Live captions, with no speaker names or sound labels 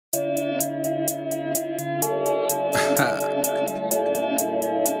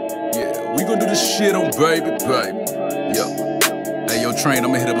this shit on baby. Yo. Hey, yo, Train,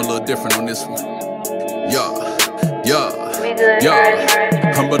 I'ma hit him a little different on this one.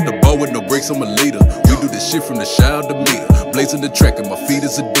 I'm about to ball with no brakes, I'm a leader. We do this shit from the shower to meter. Blazing the track and my feet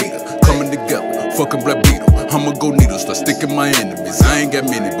is Adidas. Coming together, fucking Black Beetle. I'ma go needle, start sticking my enemies. I ain't got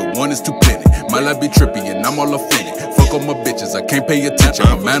many, but one is too plenty. My life be trippy and I'm all offended. Fuck all my bitches, I can't pay attention.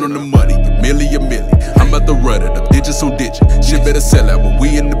 I'm out on the money, a milli. I'm about to run it up, digits on digit. Shit better sell out when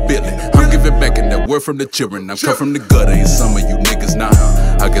we in the building. I'm giving back and that word from the children. I'm cut from the gutter, ain't some of you niggas now.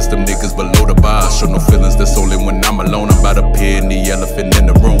 I guess them niggas below the bar. Show no feelings, that's only when I'm alone. I'm about to pin the elephant in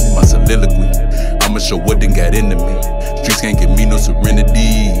the room. My soliloquy, I'ma show what done got into me. Streets can't give me no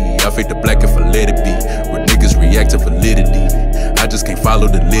serenity. I fake the black if I let it be. Where niggas react to validity. I just can't follow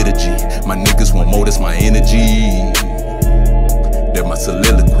the liturgy. My niggas want more, that's my energy. They're my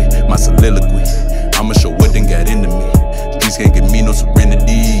soliloquy. I'ma show what done got into me. Streets can't give me no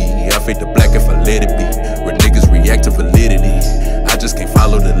serenity. I fake the black if I let it be. Where niggas react to validity. I just can't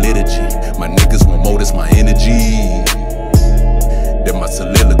follow the liturgy. My niggas want more, that's my energy. They're my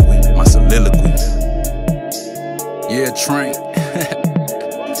soliloquy. Yeah, Train.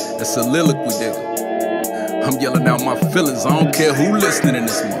 That soliloquy, nigga. I'm yelling out my feelings, I don't care who listening in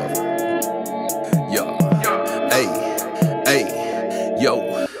this mother. Yo, hey,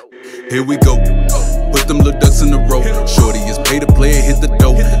 yo, here we go. Put them little ducks in the row. Shorty is pay to play and hit the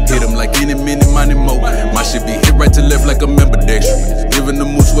dough. Hit them like any minute, money mo. My shit be hit right to left like a ambidextrous. Giving the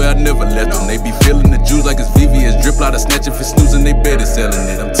moose where I never left them. They be feeling the juice like it's VVS. Drip out of snatch if it's snoozing, they better selling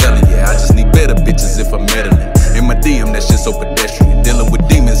it. I'm telling you, I just need better bitches if I'm meddling. In my DM, that shit so pedestrian. Dealing with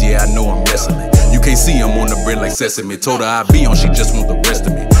demons, yeah, I know I'm wrestling. You can't see I'm on the bread like sesame. Told her I be on, she just want the rest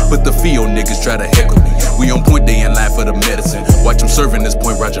of me. Put the fee on niggas, try to heckle me. We on point, they in line for the medicine. Watch them serving this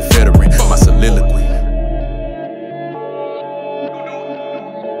point, Roger Federer. My soliloquy.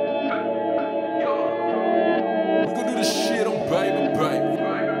 We gon' do this shit on baby.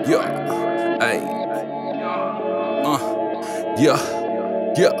 Yeah, ayy. Yeah.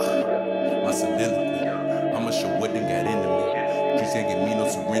 My soliloquy. I'ma show what done got into me. Streets can't give me no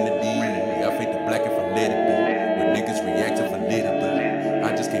serenity. I fake the black if I let it be. When niggas react to validity.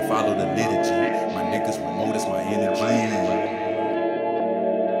 I just can't follow the liturgy. My niggas want more, that's my energy.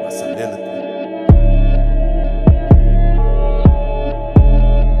 My soliloquy.